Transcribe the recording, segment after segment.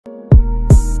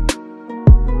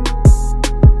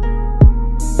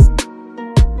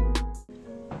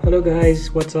Hello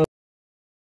guys, what's up?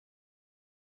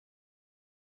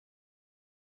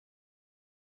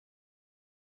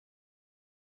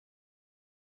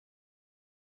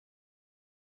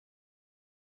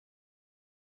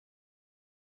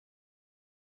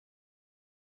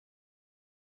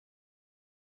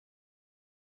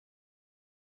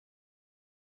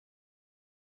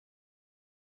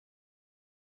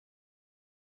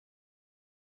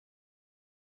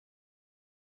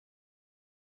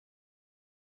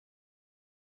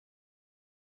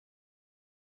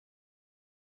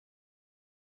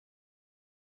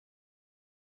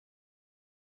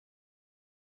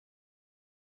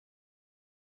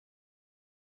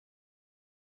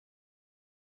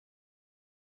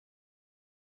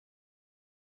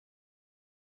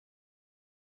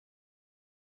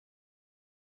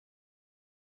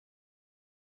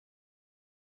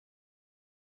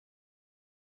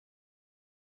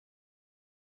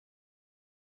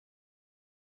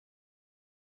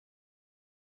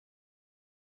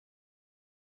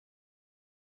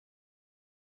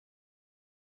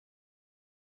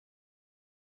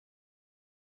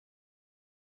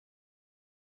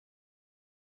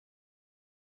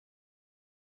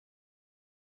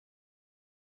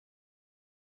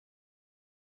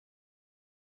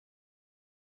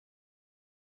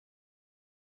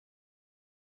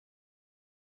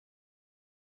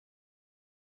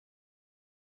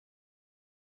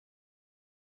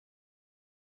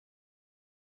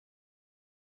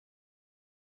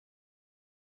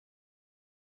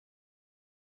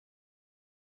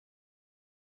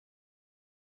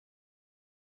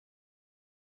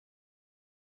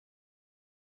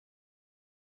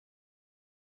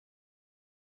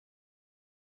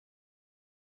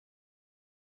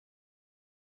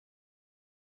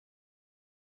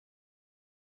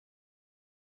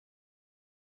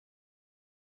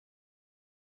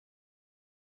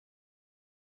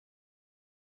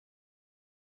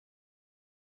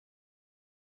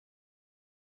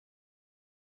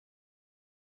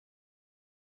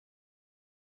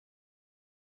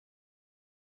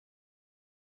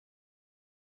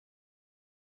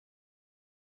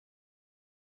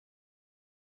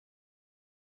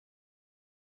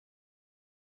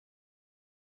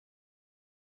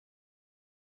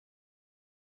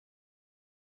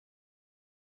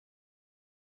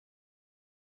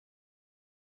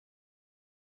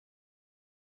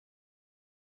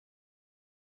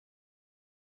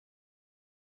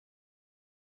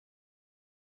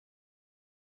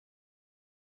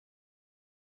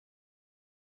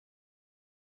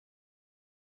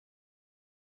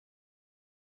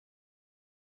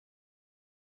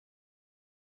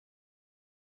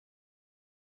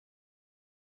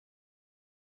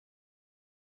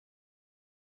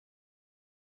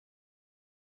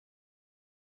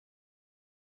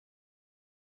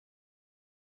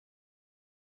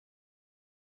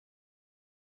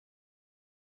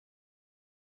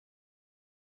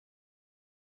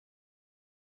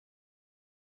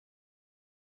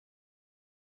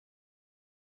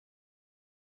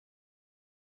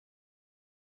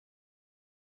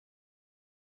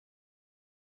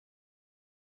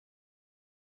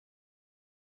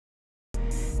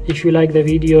 If you like the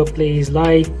video, please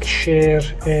like, share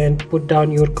and put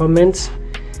down your comments.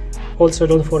 Also,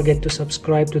 don't forget to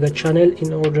subscribe to the channel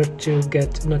in order to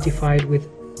get notified with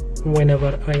whenever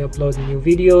I upload new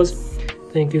videos.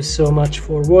 Thank you so much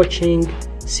for watching.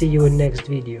 See you in next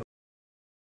video.